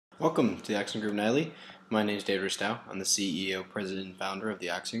Welcome to the Oxen Group Nightly. My name is Dave Ristow. I'm the CEO, President, and Founder of the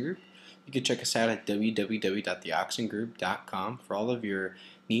Oxen Group. You can check us out at www.theoxengroup.com for all of your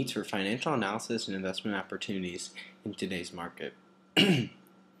needs for financial analysis and investment opportunities in today's market. On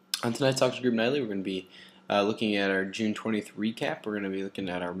tonight's Oxen Group Nightly, we're going to be looking at our June 20th recap. We're going to be looking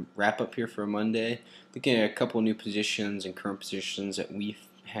at our wrap-up here for Monday, looking at a couple new positions and current positions that we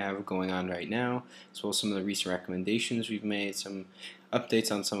have going on right now, as well as some of the recent recommendations we've made, some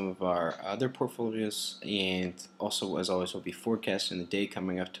updates on some of our other portfolios, and also, as always, we'll be forecasting the day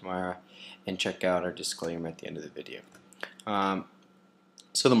coming up tomorrow, and check out our disclaimer at the end of the video.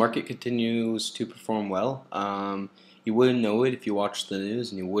 So the market continues to perform well. You wouldn't know it if you watched the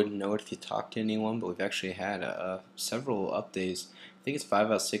news, and you wouldn't know it if you talked to anyone, but we've actually had several up days. I think it's 5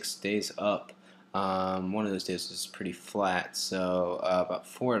 out of 6 days up. One of those days is pretty flat, so about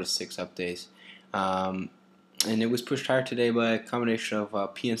 4 out of 6 up days. And it was pushed higher today by a combination of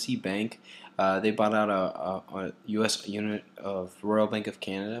PNC Bank. They bought out a U.S. unit of Royal Bank of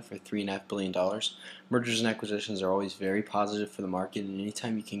Canada for $3.5 billion. Mergers and acquisitions are always very positive for the market, and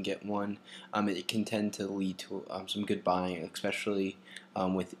anytime you can get one, it can tend to lead to some good buying, especially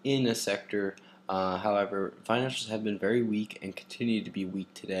within a sector. However, financials have been very weak and continue to be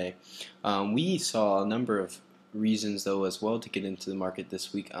weak today. We saw a number of reasons, though, as well to get into the market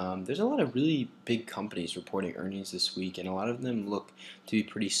this week. There's a lot of really big companies reporting earnings this week, and a lot of them look to be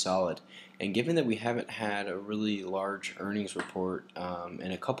pretty solid. And given that we haven't had a really large earnings report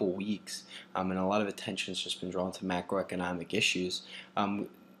in a couple weeks, and a lot of attention has just been drawn to macroeconomic issues,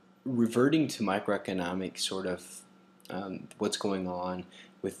 reverting to microeconomic sort of what's going on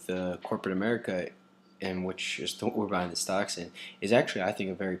with corporate America, and which is what we're buying the stocks in, is actually, I think,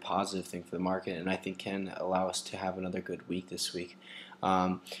 a very positive thing for the market, and I think can allow us to have another good week this week.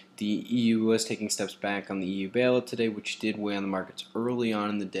 The EU was taking steps back on the EU bailout today, which did weigh on the markets early on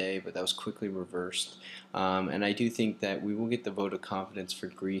in the day, but that was quickly reversed. And I do think that we will get the vote of confidence for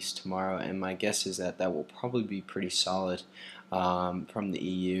Greece tomorrow, and my guess is that that will probably be pretty solid from the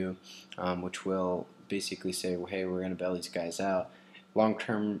EU, which will basically say, well, hey, we're going to bail these guys out. Long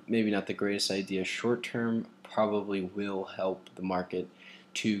term, maybe not the greatest idea. Short term, probably will help the market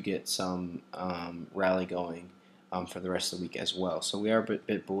to get some rally going for the rest of the week as well. So we are a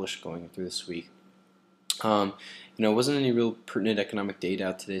bit bullish going through this week. It wasn't any real pertinent economic data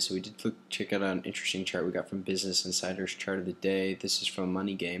out today, so we did check out an interesting chart we got from Business Insider's Chart of the Day. This is from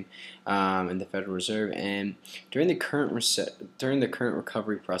Money Game and the Federal Reserve. And during the current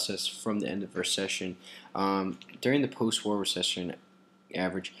recovery process from the end of recession, during the post-war recession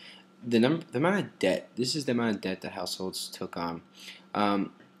average, the amount of debt. This is the amount of debt that households took on,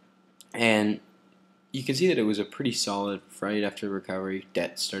 and you can see that it was a pretty solid right after the recovery.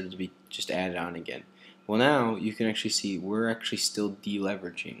 Debt started to be just added on again. Well, now you can actually see we're actually still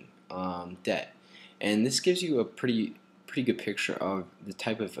deleveraging debt, and this gives you a pretty good picture of the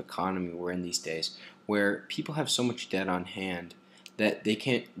type of economy we're in these days, where people have so much debt on hand that they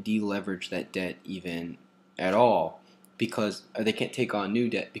can't deleverage that debt even at all, because they can't take on new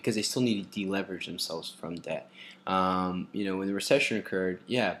debt because they still need to deleverage themselves from debt. When the recession occurred,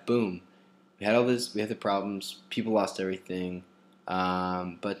 yeah, boom, we had all this, we had the problems, people lost everything,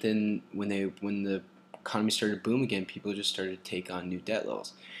 but then when the economy started to boom again, people just started to take on new debt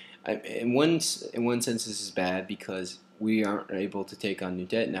levels. In one sense, this is bad because we aren't able to take on new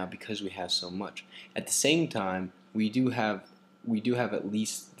debt now because we have so much. At the same time, we do have at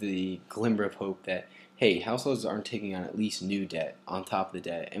least the glimmer of hope that, hey, households aren't taking on at least new debt on top of the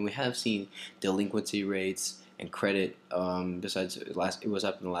debt, and we have seen delinquency rates and credit. Besides, it was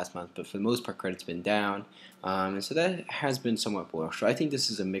up in the last month, but for the most part, credit's been down, and so that has been somewhat bullish. So I think this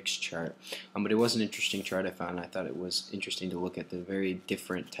is a mixed chart, but it was an interesting chart I found. I thought it was interesting to look at the very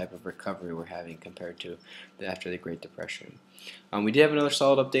different type of recovery we're having compared to after the Great Depression. We did have another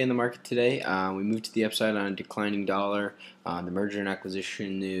solid update in the market today. We moved to the upside on a declining dollar, the merger and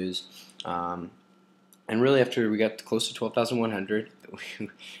acquisition news. And really, after we got close to 12,100,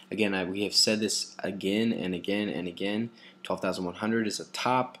 again, we have said this again and again and again, 12,100 is a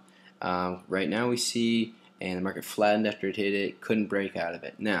top. Right now we see, and the market flattened after it hit it, couldn't break out of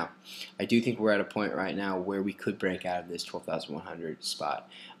it. Now, I do think we're at a point right now where we could break out of this 12,100 spot.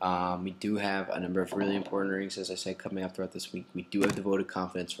 We do have a number of really important earnings, as I said, coming up throughout this week. We do have the vote of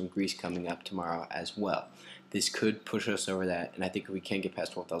confidence from Greece coming up tomorrow as well. This could push us over that, and I think if we can't get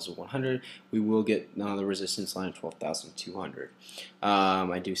past 12,100, we will get another resistance line of 12,200.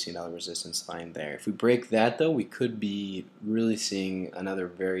 I do see another resistance line there. If we break that, though, we could be really seeing another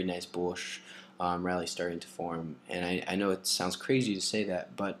very nice bullish rally starting to form. And I know it sounds crazy to say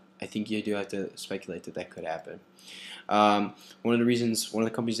that, but I think you do have to speculate that that could happen. One of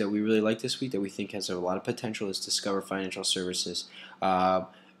the companies that we really like this week that we think has a lot of potential is Discover Financial Services. Uh,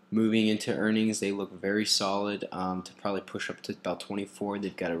 Moving into earnings, they look very solid to probably push up to about 24.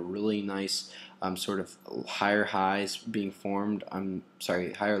 They've got a really nice sort of higher highs being formed.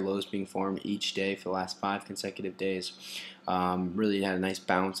 Higher lows being formed each day for the last 5 consecutive days. Really had a nice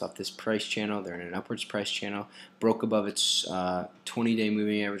bounce off this price channel. They're in an upwards price channel. Broke above its 20-day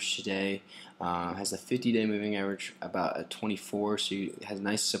moving average today. Has a 50-day moving average about at 24, so it has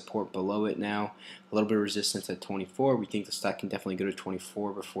nice support below it now. A little bit of resistance at 24. We think the stock can definitely go to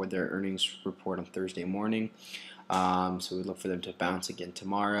 24 before their earnings report on Thursday morning. So we look for them to bounce again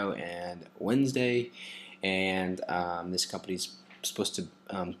tomorrow and Wednesday. And this company's supposed to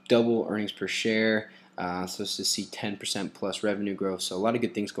double earnings per share. Supposed to see 10% plus revenue growth. So a lot of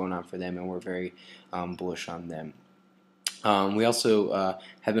good things going on for them, and we're very bullish on them. We also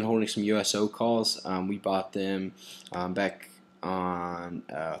have been holding some USO calls. We bought them back on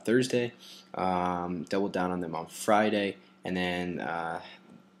Thursday, doubled down on them on Friday, and then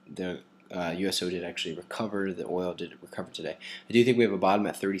the USO did actually recover. The oil did recover today. I do think we have a bottom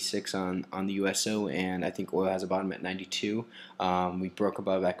at 36 on the USO, and I think oil has a bottom at 92. We broke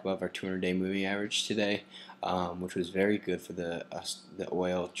back above our 200-day moving average today, which was very good for the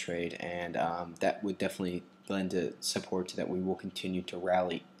oil trade, and that would definitely lend to support that we will continue to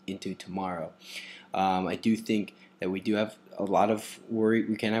rally into tomorrow. I do think that we do have a lot of worry.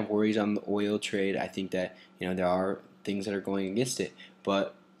 We can have worries on the oil trade. I think that there are things that are going against it,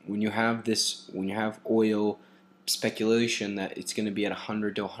 but when you have oil speculation that it's going to be at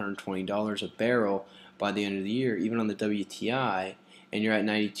 $100 to $120 a barrel by the end of the year, even on the WTI, and you're at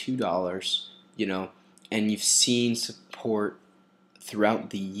 $92, and you've seen support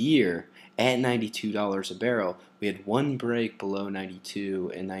throughout the year at $92 a barrel. We had one break below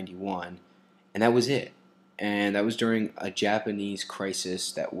 92 and 91, and that was it. And that was during a Japanese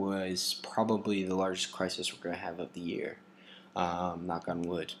crisis that was probably the largest crisis we're going to have of the year. Knock on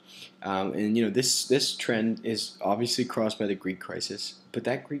wood. And this trend is obviously caused by the Greek crisis, but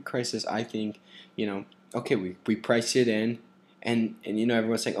that Greek crisis, I think, okay, we priced it in, and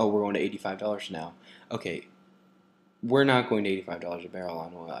everyone's saying, oh, we're going to $85 now. Okay, we're not going to $85 a barrel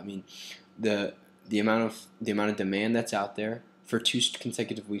on oil. I mean, the amount of demand that's out there for 2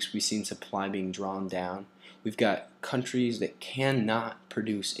 consecutive weeks, we've seen supply being drawn down. We've got countries that cannot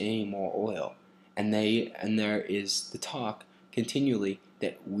produce any more oil, and there is the talk continually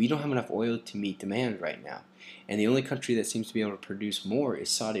that we don't have enough oil to meet demand right now, and the only country that seems to be able to produce more is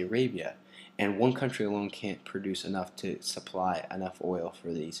Saudi Arabia, and one country alone can't produce enough to supply enough oil for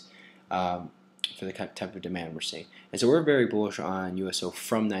these. For the type of demand we're seeing, and so we're very bullish on USO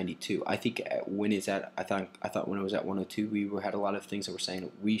from 92. I think when it's at, I thought when it was at 102, we had a lot of things that were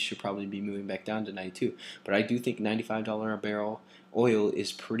saying we should probably be moving back down to 92. But I do think $95 a barrel oil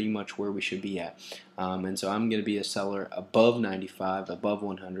is pretty much where we should be at, and so I'm going to be a seller above 95, above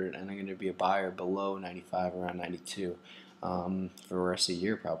 100, and I'm going to be a buyer below 95, around 92. For the rest of the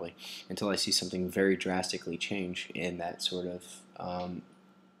year probably, until I see something very drastically change in that sort of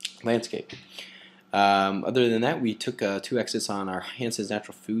landscape. Other than that, we took 2 exits on our Hanson's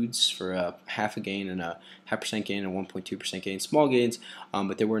Natural Foods for a half a gain and a 0.5% gain and 1.2% gain. Small gains,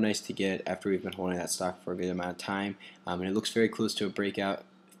 but they were nice to get after we've been holding that stock for a good amount of time. And it looks very close to a breakout.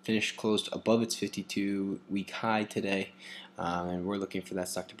 Closed above its 52-week high today, and we're looking for that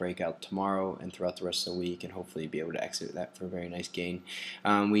stock to break out tomorrow and throughout the rest of the week, and hopefully be able to exit that for a very nice gain.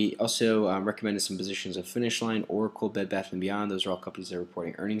 We also recommended some positions of Finish Line, Oracle, Bed Bath & Beyond. Those are all companies that are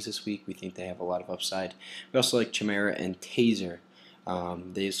reporting earnings this week. We think they have a lot of upside. We also like Chimera and Taser.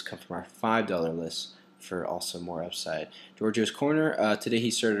 These come from our $5 list for also more upside. Giorgio's Corner, today he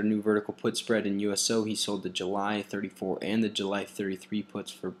started a new vertical put spread in USO. He sold the July 34 and the July 33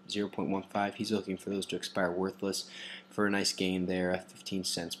 puts for 0.15. He's looking for those to expire worthless for a nice gain there, 15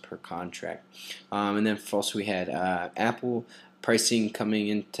 cents per contract. And then also we had Apple pricing coming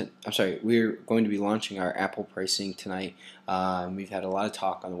into, we're going to be launching our Apple pricing tonight. We've had a lot of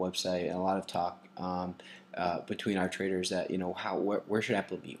talk on the website and a lot of talk between our traders that where should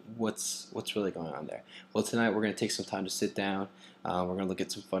Apple be? What's really going on there? Well, tonight we're going to take some time to sit down. We're going to look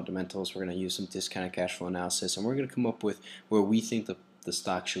at some fundamentals. We're going to use some discounted cash flow analysis, and we're going to come up with where we think the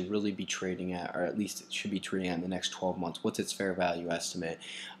stock should really be trading at, or at least it should be trading at in the next 12 months. What's its fair value estimate?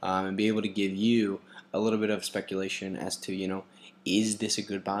 And be able to give you a little bit of speculation as to, is this a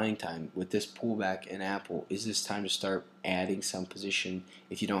good buying time? With this pullback in Apple, is this time to start adding some position?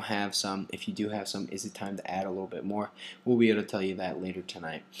 If you don't have some, if you do have some, is it time to add a little bit more? We'll be able to tell you that later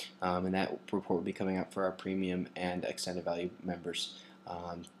tonight. And that report will be coming out for our premium and extended value members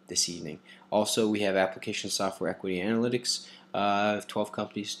this evening. Also, we have application software equity analytics. 12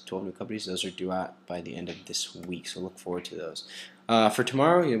 companies, 12 new companies. Those are due out by the end of this week, so look forward to those. For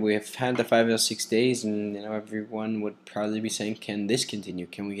tomorrow, we have had the 5 out of 6 days, and everyone would probably be saying, "Can this continue?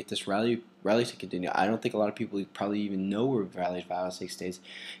 Can we get this rally to continue?" I don't think a lot of people probably even know we've rallied 5 out of 6 days,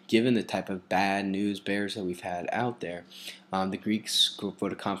 given the type of bad news bears that we've had out there. The Greeks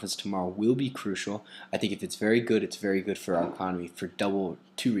vote of confidence tomorrow will be crucial. I think if it's very good, it's very good for our economy for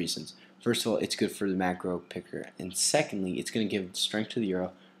two reasons. First of all, it's good for the macro picture, and secondly, it's going to give strength to the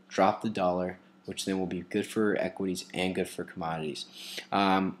euro, drop the dollar, which then will be good for equities and good for commodities.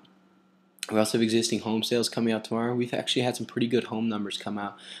 We also have existing home sales coming out tomorrow. We've actually had some pretty good home numbers come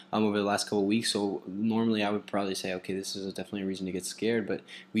out over the last couple of weeks. So normally I would probably say, okay, this is definitely a reason to get scared. But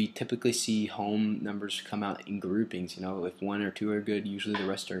we typically see home numbers come out in groupings. If one or two are good, usually the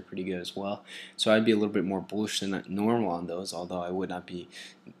rest are pretty good as well. So I'd be a little bit more bullish than normal on those, although I would not be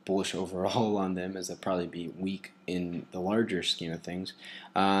bullish overall on them, as they'll probably be weak in the larger scheme of things.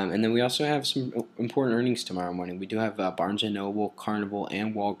 And then we also have some important earnings tomorrow morning. We do have Barnes & Noble, Carnival,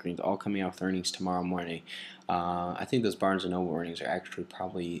 and Walgreens all coming out with earnings tomorrow morning. I think those Barnes & Noble earnings are actually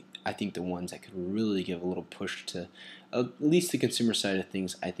probably, I think, the ones that could really give a little push to at least the consumer side of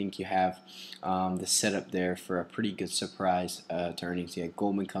things. I think you have the setup there for a pretty good surprise to earnings. You had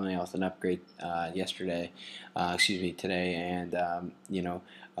Goldman coming out with an upgrade today, and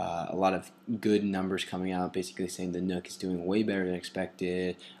a lot of good numbers coming out, basically saying the Nook is doing way better than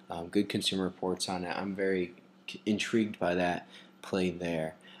expected. Good consumer reports on it. I'm very intrigued by that play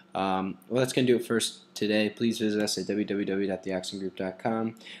there. Well, that's going to do it for us today. Please visit us at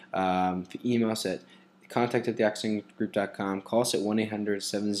www.theoxengroup.com. Email us at contact@theoxengroup.com. Call us at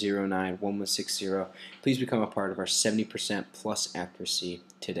 1-800-709-1160. Please become a part of our 70% plus accuracy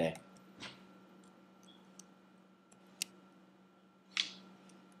today.